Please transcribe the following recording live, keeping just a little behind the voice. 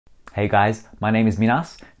Hey guys, my name is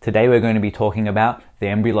Minass. Today we're going to be talking about the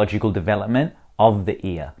embryological development of the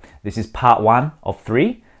ear. This is part 1 of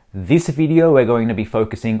 3. This video we're going to be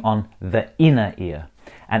focusing on the inner ear.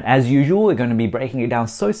 And as usual, we're going to be breaking it down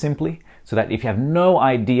so simply so that if you have no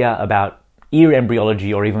idea about ear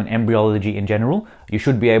embryology or even embryology in general, you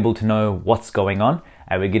should be able to know what's going on.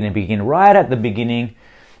 And we're going to begin right at the beginning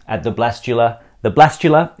at the blastula. The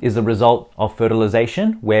blastula is the result of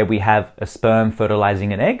fertilization, where we have a sperm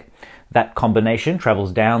fertilizing an egg. That combination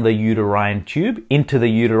travels down the uterine tube into the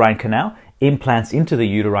uterine canal, implants into the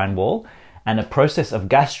uterine wall, and a process of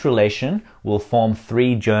gastrulation will form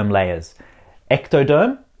 3 germ layers: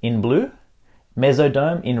 ectoderm in blue,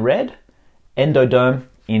 mesoderm in red, endoderm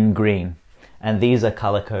in green. And these are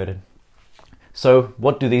color-coded. So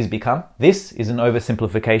what do these become? This is an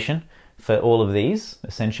oversimplification for all of these,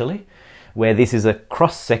 essentially, where this is a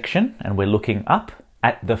cross-section and we're looking up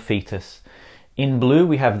at the fetus. In blue,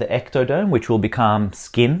 we have the ectoderm, which will become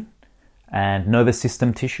skin and nervous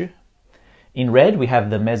system tissue. In red, we have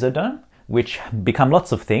the mesoderm, which become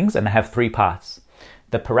lots of things and have 3 parts.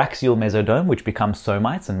 The paraxial mesoderm, which becomes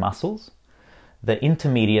somites and muscles. The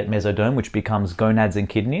intermediate mesoderm, which becomes gonads and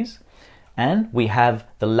kidneys. And we have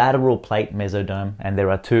the lateral plate mesoderm, and there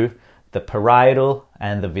are 2, the parietal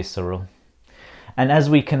and the visceral. And as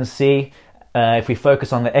we can see, if we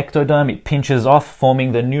focus on the ectoderm, it pinches off,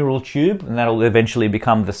 forming the neural tube, and that will eventually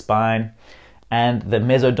become the spine. And the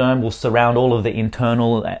mesoderm will surround all of the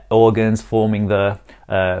internal organs, forming the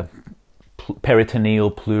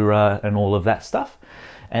peritoneal pleura and all of that stuff.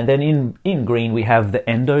 And then in green, we have the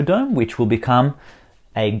endoderm, which will become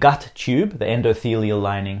a gut tube, the endothelial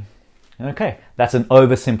lining. Okay, that's an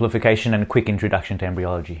oversimplification and a quick introduction to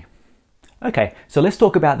embryology. Okay, so let's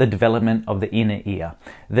talk about the development of the inner ear.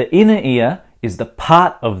 The inner ear is the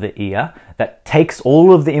part of the ear that takes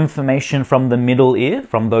all of the information from the middle ear,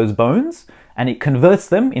 from those bones, and it converts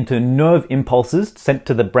them into nerve impulses sent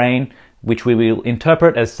to the brain, which we will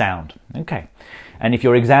interpret as sound. Okay, and if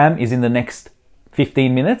your exam is in the next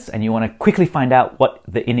 15 minutes and you want to quickly find out what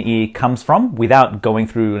the inner ear comes from without going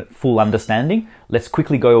through full understanding, let's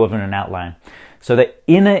quickly go over an outline. So the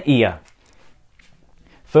inner ear.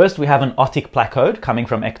 First, we have an otic placode coming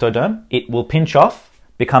from ectoderm. It will pinch off,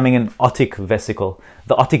 becoming an otic vesicle.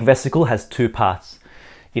 The otic vesicle has 2 parts.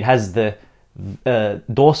 It has the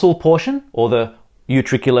dorsal portion, or the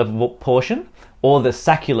utricular portion, or the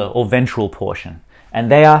saccular or ventral portion. And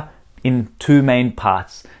they are in 2 main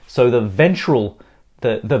parts. So the ventral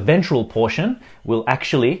portion will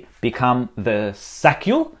actually become the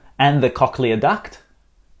saccule and the cochlear duct.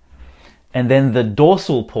 And then the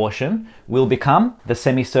dorsal portion will become the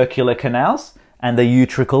semicircular canals and the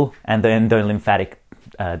utricle and the endolymphatic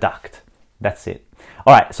duct. That's it.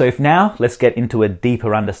 All right, so now let's get into a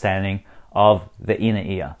deeper understanding of the inner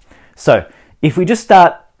ear. So if we just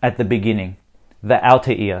start at the beginning, the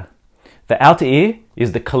outer ear. The outer ear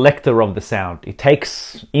is the collector of the sound. It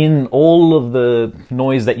takes in all of the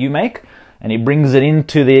noise that you make and it brings it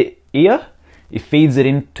into the ear. It feeds it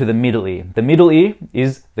into the middle ear. The middle ear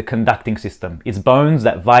is the conducting system. It's bones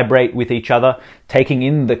that vibrate with each other, taking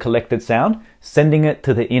in the collected sound, sending it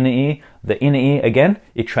to the inner ear. The inner ear, again,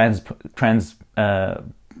 it transports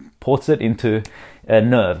it into a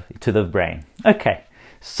nerve, to the brain. Okay,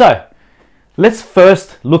 so let's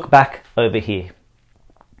first look back over here.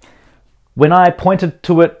 When I pointed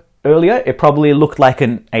to it earlier, it probably looked like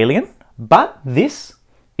an alien, but this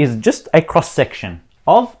is just a cross-section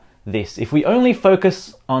of this. If we only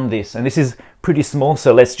focus on this, and this is pretty small,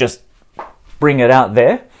 so let's just bring it out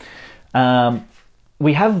there.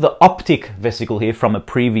 We have the optic vesicle here from a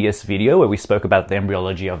previous video where we spoke about the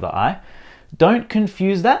embryology of the eye. Don't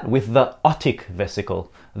confuse that with the otic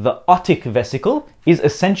vesicle. The otic vesicle is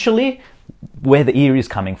essentially where the ear is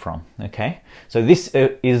coming from, okay? So this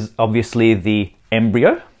is obviously the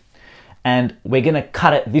embryo, and we're gonna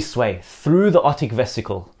cut it this way, through the otic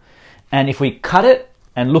vesicle. And if we cut it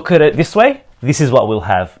and look at it this way, this is what we'll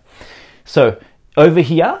have. So over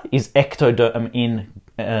here is ectoderm in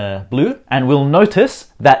blue, and we'll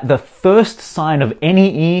notice that the first sign of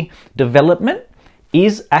any ear development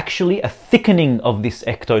is actually a thickening of this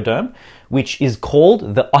ectoderm, which is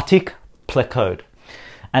called the otic placode.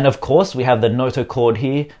 And of course, we have the notochord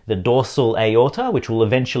here, the dorsal aorta, which will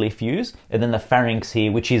eventually fuse, and then the pharynx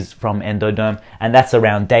here, which is from endoderm, and that's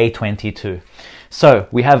around day 22. So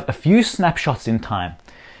we have a few snapshots in time.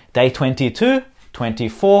 Day 22,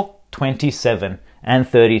 24, 27, and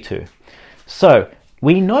 32. So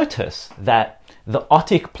we notice that the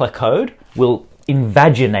otic placode will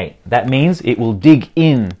invaginate. That means it will dig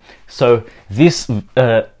in. So this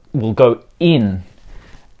will go in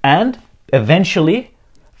and eventually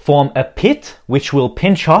form a pit which will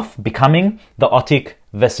pinch off, becoming the otic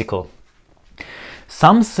vesicle.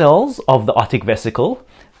 Some cells of the otic vesicle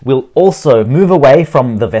will also move away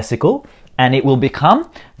from the vesicle, and it will become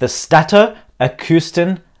the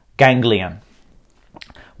statoacoustin ganglion.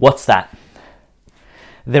 What's that?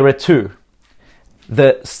 There are two.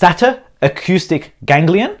 The statoacoustic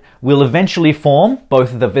ganglion will eventually form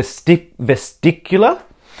both the vestibular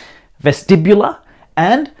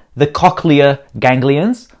and the cochlear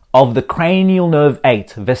ganglions of the cranial nerve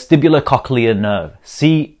 8, vestibular cochlear nerve,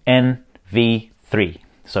 CNV3,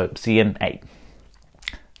 so CN8.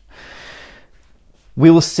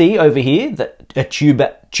 We will see over here that a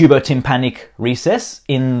tubotympanic recess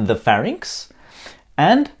in the pharynx,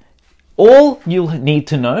 and all you'll need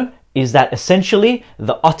to know is that essentially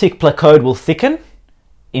the otic placode will thicken,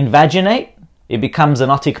 invaginate, it becomes an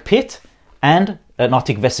otic pit, and an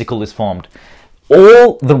otic vesicle is formed.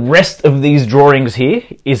 All the rest of these drawings here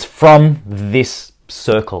is from this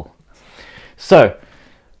circle. So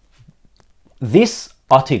this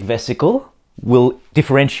otic vesicle will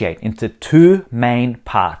differentiate into two main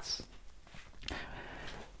parts.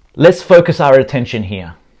 Let's focus our attention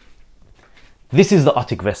here. This is the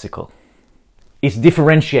otic vesicle. It's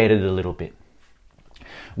differentiated a little bit.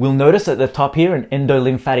 We'll notice at the top here an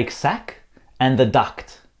endolymphatic sac and the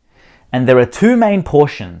duct. And there are two main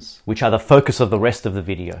portions which are the focus of the rest of the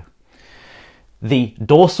video. The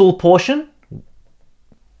dorsal portion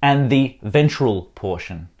and the ventral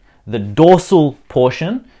portion. The dorsal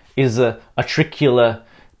portion is a auricular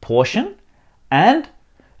portion, and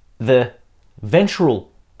the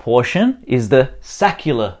ventral portion is the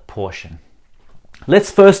saccular portion.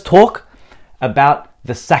 Let's first talk about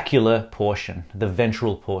the saccular portion, the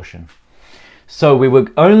ventral portion. So we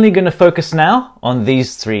were only going to focus now on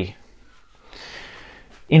these three.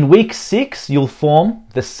 In week 6, you'll form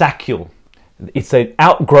the saccule. It's an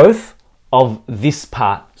outgrowth of this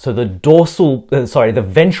part. So the the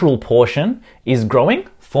ventral portion is growing,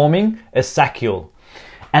 forming a saccule.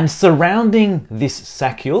 And surrounding this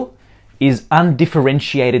saccule is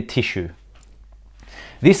undifferentiated tissue.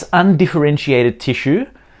 This undifferentiated tissue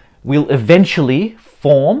will eventually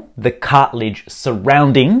form the cartilage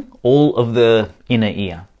surrounding all of the inner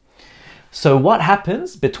ear. So what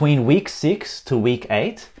happens between week 6 to week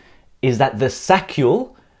 8 is that the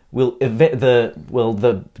saccule will,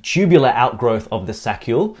 the tubular outgrowth of the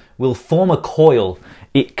saccule will form a coil.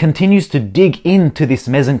 It continues to dig into this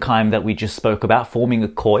mesenchyme that we just spoke about, forming a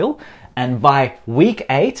coil. And by week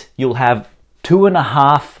 8, you'll have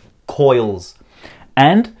 2.5 coils,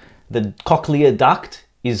 and the cochlear duct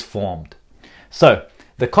is formed. So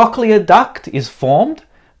the cochlear duct is formed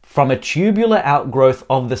from a tubular outgrowth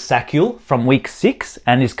of the saccule from week 6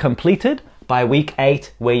 and is completed by week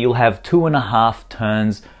 8, where you'll have 2.5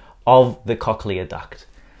 turns of the cochlear duct.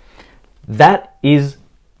 That is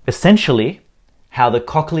essentially how the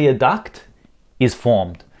cochlear duct is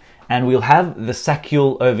formed. And we'll have the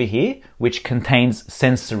saccule over here, which contains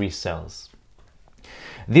sensory cells.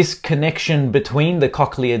 This connection between the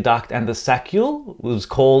cochlear duct and the saccule was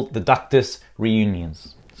called the ductus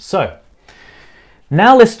reunions. So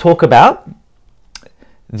now let's talk about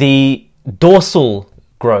the dorsal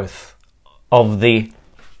growth of the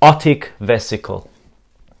otic vesicle,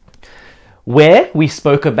 where we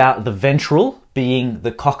spoke about the ventral being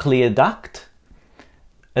the cochlear duct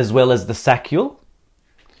as well as the saccule.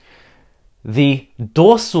 The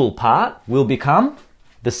dorsal part will become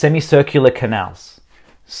the semicircular canals.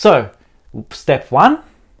 So step 1,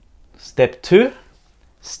 step 2,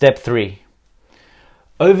 step 3.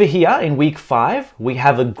 Over here in week 5, we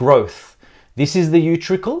have a growth. This is the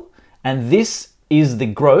utricle, and this is the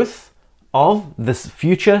growth of the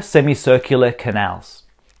future semicircular canals.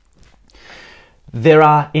 There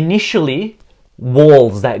are initially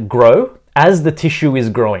walls that grow as the tissue is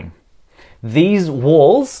growing. These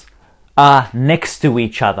walls are next to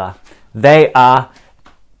each other. They are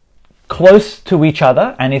close to each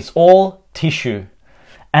other, and it's all tissue.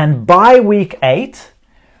 And by week 8,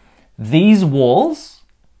 these walls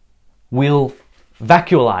will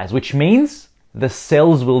vacuolize, which means the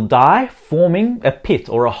cells will die, forming a pit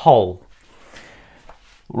or a hole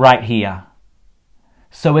right here.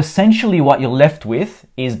 So essentially what you're left with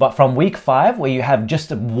is, but from week 5, where you have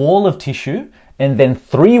just a wall of tissue and then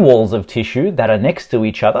 3 walls of tissue that are next to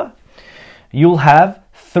each other, you'll have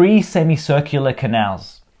 3 semicircular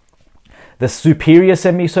canals. The superior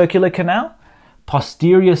semicircular canal,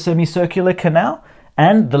 posterior semicircular canal,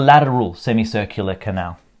 and the lateral semicircular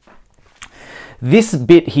canal. This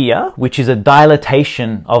bit here, which is a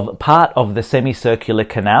dilatation of part of the semicircular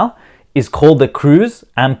canal, is called the crus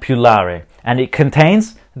ampullare, and it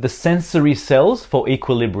contains the sensory cells for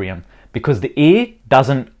equilibrium, because the ear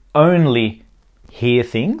doesn't only hear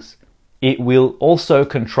things, it will also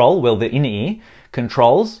control, well, the inner ear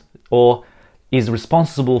controls or is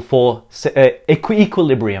responsible for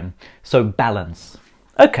equilibrium, so balance.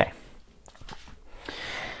 Okay.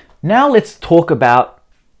 Now let's talk about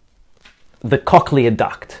the cochlear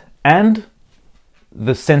duct and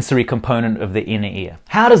the sensory component of the inner ear.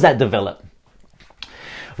 How does that develop?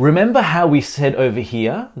 Remember how we said over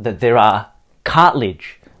here that there are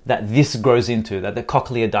cartilage that this grows into, that the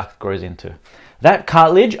cochlear duct grows into. That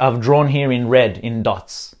cartilage I've drawn here in red in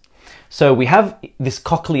dots. So we have this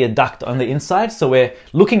cochlear duct on the inside, so we're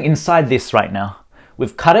looking inside this right now.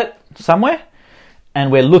 We've cut it somewhere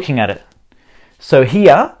and we're looking at it. So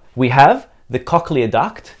here we have the cochlear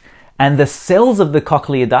duct, and the cells of the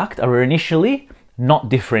cochlear duct are initially not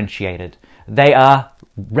differentiated. They are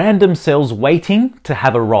random cells waiting to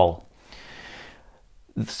have a role.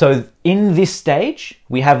 So in this stage,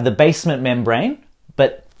 we have the basement membrane,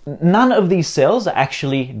 but none of these cells are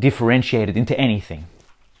actually differentiated into anything.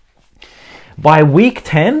 By week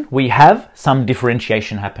 10, we have some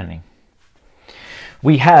differentiation happening.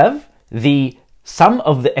 We have some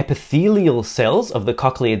of the epithelial cells of the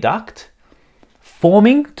cochlear duct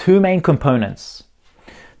forming two main components.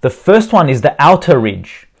 The first one is the outer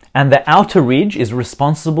ridge, and the outer ridge is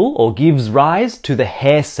responsible or gives rise to the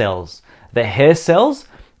hair cells. The hair cells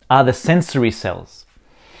are the sensory cells.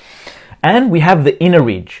 And we have the inner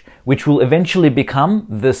ridge, which will eventually become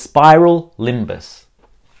the spiral limbus.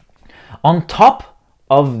 On top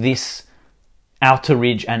of this outer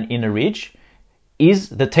ridge and inner ridge is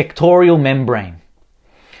the tectorial membrane.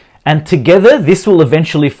 And together this will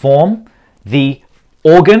eventually form the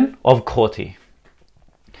organ of Corti.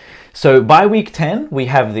 So by week 10 we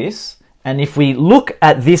have this, and if we look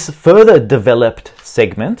at this further developed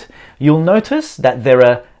segment, you'll notice that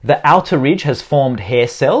the outer ridge has formed hair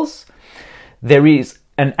cells. There is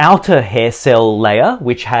an outer hair cell layer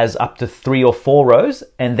which has up to 3 or 4 rows,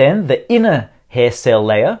 and then the inner hair cell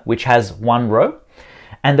layer which has 1 row,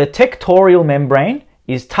 and the tectorial membrane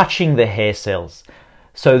is touching the hair cells.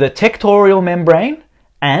 So the tectorial membrane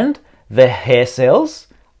and the hair cells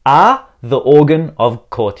are the organ of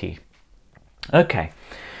Corti. Okay,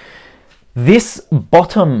 this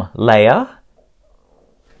bottom layer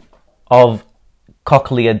of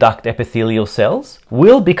cochlear duct epithelial cells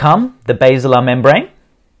will become the basilar membrane,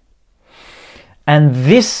 and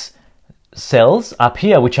this cells up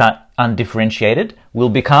here, which are undifferentiated, will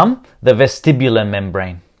become the vestibular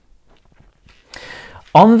membrane.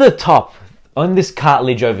 On the top, on this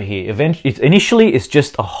cartilage over here, initially it's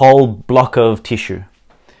just a whole block of tissue.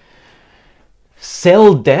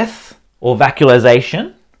 Cell death or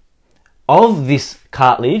vacuolization of this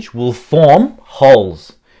cartilage will form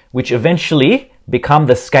holes, which eventually become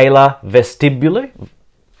the scala vestibuli,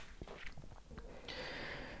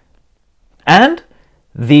 and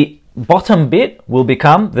the bottom bit will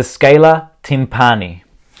become the scala tympani.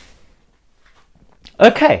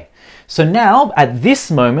 Okay, so now at this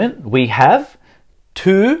moment we have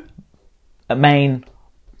two main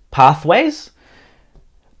pathways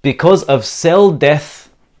because of cell death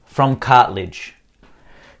from cartilage,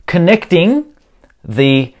 connecting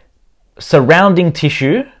the surrounding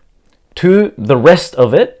tissue to the rest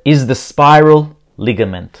of it is the spiral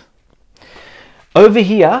ligament. Over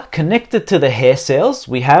here, connected to the hair cells,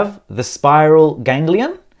 we have the spiral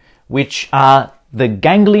ganglion, which are the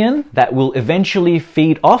ganglion that will eventually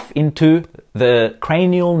feed off into the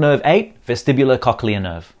cranial nerve 8 vestibular cochlear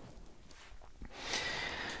nerve.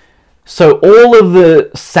 So all of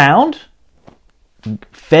the sound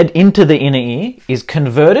fed into the inner ear is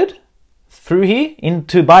converted through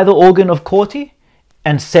here by the organ of Corti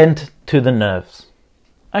and sent to the nerves.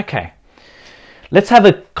 Okay, let's have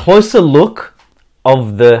a closer look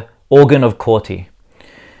of the organ of Corti.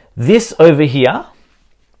 This over here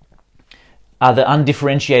are the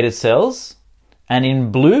undifferentiated cells, and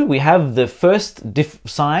in blue we have the first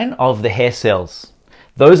sign of the hair cells.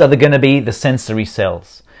 Those are going to be the sensory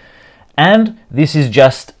cells. And this is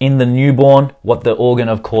just in the newborn what the organ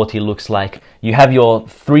of Corti looks like. You have your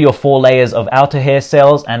 3 or 4 layers of outer hair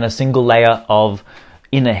cells and a single layer of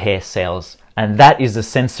inner hair cells, and that is the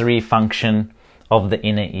sensory function of the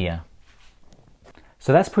inner ear.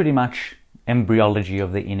 So that's pretty much embryology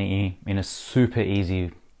of the inner ear in a super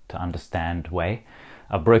easy to understand way.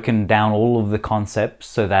 I've broken down all of the concepts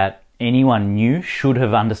so that anyone new should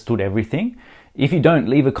have understood everything. If you don't,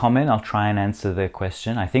 leave a comment, I'll try and answer the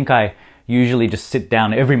question. I think I usually just sit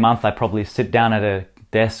down, every month I probably sit down at a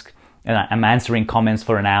desk and I'm answering comments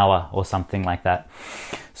for an hour or something like that.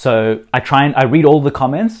 So I read all the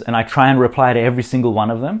comments and I try and reply to every single one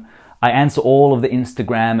of them. I answer all of the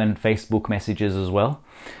Instagram and Facebook messages as well.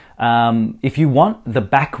 If you want the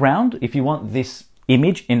background, if you want this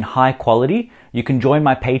image in high quality, you can join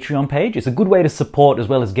my Patreon page. It's a good way to support as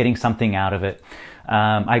well as getting something out of it.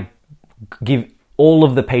 I give all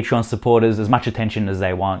of the Patreon supporters as much attention as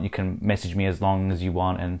they want. You can message me as long as you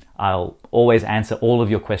want and I'll always answer all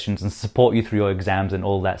of your questions and support you through your exams and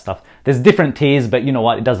all that stuff. There's different tiers, but you know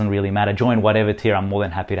what? It doesn't really matter. Join whatever tier. I'm more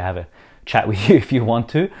than happy to have a chat with you if you want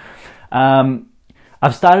to.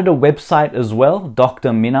 I've started a website as well,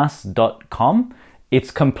 drminass.com.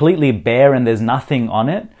 It's completely bare and there's nothing on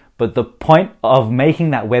it. But the point of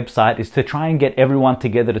making that website is to try and get everyone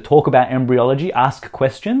together to talk about embryology, ask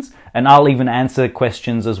questions, and I'll even answer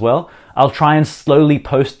questions as well. I'll try and slowly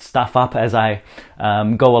post stuff up as I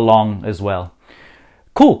go along as well.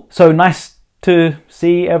 Cool. So nice to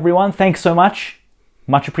see everyone. Thanks so much.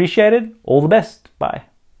 Much appreciated. All the best. Bye.